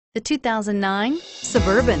The 2009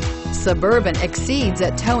 Suburban. Suburban exceeds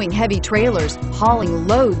at towing heavy trailers, hauling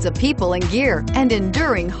loads of people and gear, and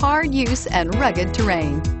enduring hard use and rugged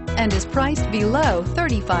terrain, and is priced below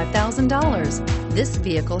 $35,000. This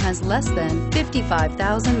vehicle has less than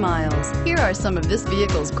 55,000 miles. Here are some of this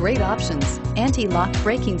vehicle's great options: anti-lock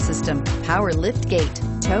braking system, power lift gate,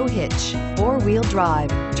 tow hitch, four-wheel drive,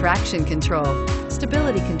 traction control,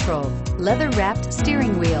 stability control, leather-wrapped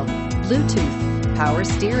steering wheel, Bluetooth, power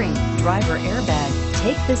steering, driver airbag.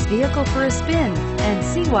 Take this vehicle for a spin and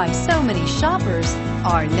see why so many shoppers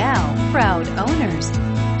are now proud owners.